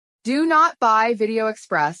Do not buy Video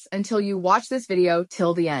Express until you watch this video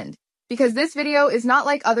till the end, because this video is not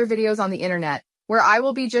like other videos on the internet, where I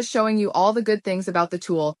will be just showing you all the good things about the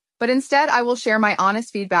tool, but instead I will share my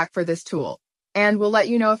honest feedback for this tool, and will let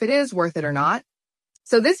you know if it is worth it or not.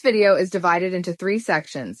 So this video is divided into 3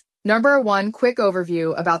 sections. Number 1, quick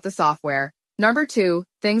overview about the software. Number 2,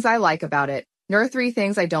 things I like about it. Number 3,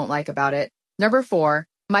 things I don't like about it. Number 4,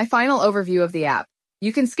 my final overview of the app.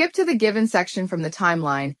 You can skip to the given section from the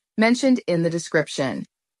timeline mentioned in the description.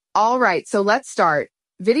 Alright, so let's start.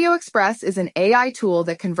 VideoExpress is an AI tool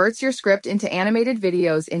that converts your script into animated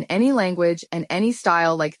videos in any language and any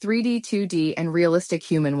style, like 3D, 2D, and realistic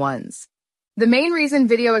human ones. The main reason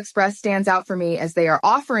VideoExpress stands out for me is they are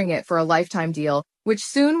offering it for a lifetime deal, which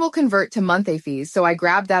soon will convert to monthly fees, so I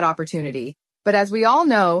grabbed that opportunity. But as we all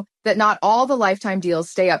know, that not all the lifetime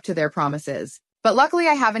deals stay up to their promises. But luckily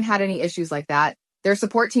I haven't had any issues like that. Their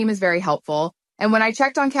support team is very helpful. And when I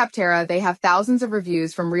checked on Capterra, they have thousands of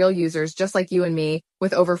reviews from real users just like you and me,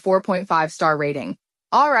 with over 4.5-star rating.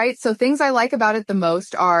 Alright, so things I like about it the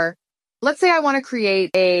most are, let's say I want to create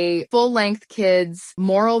a full-length kids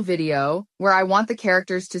moral video where I want the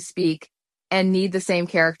characters to speak and need the same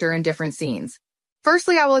character in different scenes.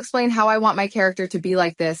 Firstly, I will explain how I want my character to be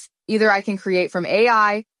like this. Either I can create from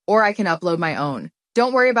AI or I can upload my own.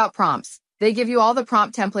 Don't worry about prompts. They give you all the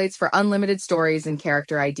prompt templates for unlimited stories and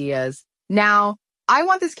character ideas. Now, I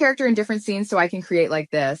want this character in different scenes so I can create like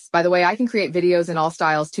this. By the way, I can create videos in all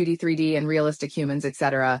styles, 2D, 3D, and realistic humans,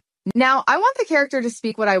 etc. Now, I want the character to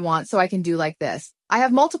speak what I want so I can do like this. I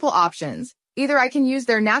have multiple options. Either I can use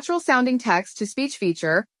their natural sounding text to speech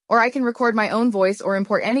feature, or I can record my own voice or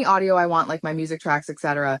import any audio I want, like my music tracks,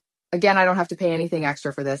 etc. Again, I don't have to pay anything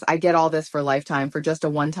extra for this. I get all this for lifetime for just a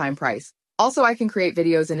one-time price. Also, I can create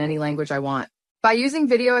videos in any language I want. By using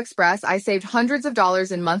VideoExpress, I saved hundreds of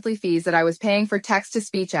dollars in monthly fees that I was paying for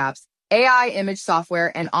text-to-speech apps, AI image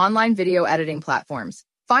software, and online video editing platforms.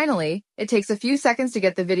 Finally, it takes a few seconds to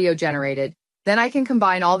get the video generated. Then I can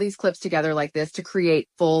combine all these clips together like this to create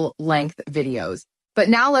full-length videos. But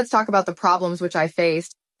now let's talk about the problems which I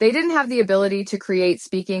faced. They didn't have the ability to create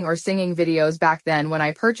speaking or singing videos back then when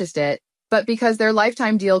I purchased it, but because their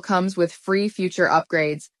lifetime deal comes with free future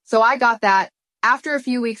upgrades. So I got that after a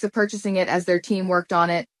few weeks of purchasing it as their team worked on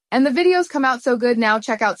it, and the videos come out so good now.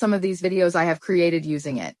 Check out some of these videos I have created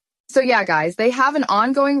using it. So yeah, guys, they have an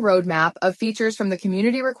ongoing roadmap of features from the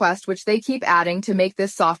community request, which they keep adding to make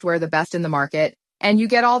this software the best in the market, and you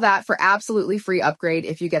get all that for absolutely free upgrade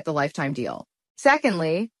if you get the lifetime deal.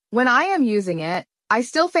 Secondly, when I am using it, I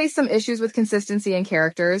still face some issues with consistency in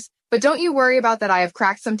characters, but don't you worry about that. I have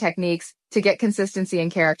cracked some techniques to get consistency in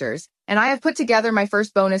characters. And I have put together my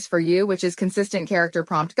first bonus for you, which is Consistent Character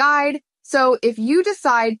Prompt Guide. So if you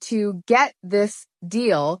decide to get this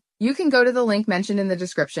deal, you can go to the link mentioned in the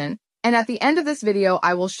description. And at the end of this video,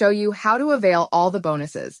 I will show you how to avail all the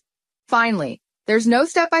bonuses. Finally, there's no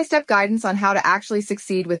step-by-step guidance on how to actually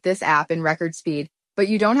succeed with this app in record speed, but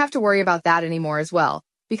you don't have to worry about that anymore as well,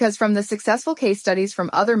 because from the successful case studies from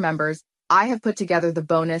other members, I have put together the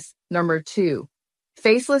bonus number 2,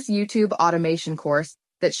 Faceless YouTube Automation course,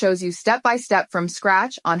 that shows you step-by-step from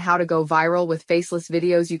scratch on how to go viral with faceless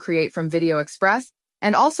videos you create from VideoExpress,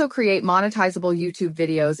 and also create monetizable YouTube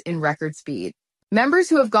videos in record speed. Members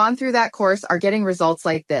who have gone through that course are getting results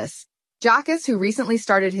like this. Jacques, who recently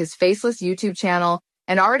started his faceless YouTube channel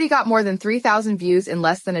and already got more than 3,000 views in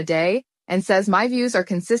less than a day, and says my views are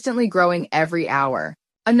consistently growing every hour.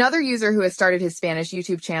 Another user who has started his Spanish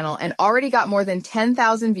YouTube channel and already got more than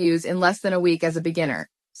 10,000 views in less than a week as a beginner.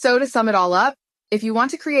 So to sum it all up, if you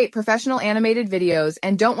want to create professional animated videos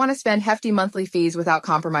and don't want to spend hefty monthly fees without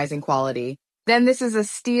compromising quality, then this is a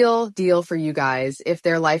steal deal for you guys if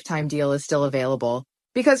their lifetime deal is still available.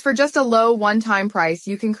 Because for just a low one-time price,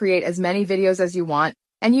 you can create as many videos as you want,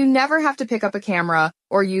 and you never have to pick up a camera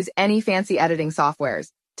or use any fancy editing softwares.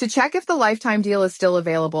 To check if the lifetime deal is still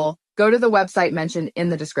available, go to the website mentioned in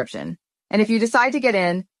the description. And if you decide to get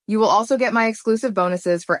in, you will also get my exclusive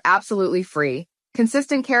bonuses for absolutely free: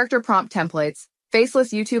 Consistent Character Prompt Templates,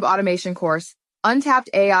 Faceless YouTube Automation course, Untapped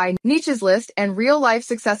AI Niches List, and real-life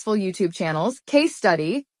successful YouTube channels, case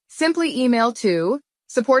study. Simply email to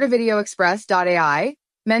support@VideoExpress.ai,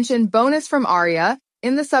 mention bonus from Aria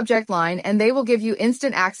in the subject line, and they will give you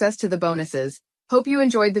instant access to the bonuses. Hope you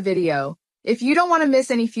enjoyed the video. If you don't want to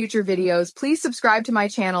miss any future videos, please subscribe to my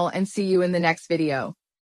channel and see you in the next video.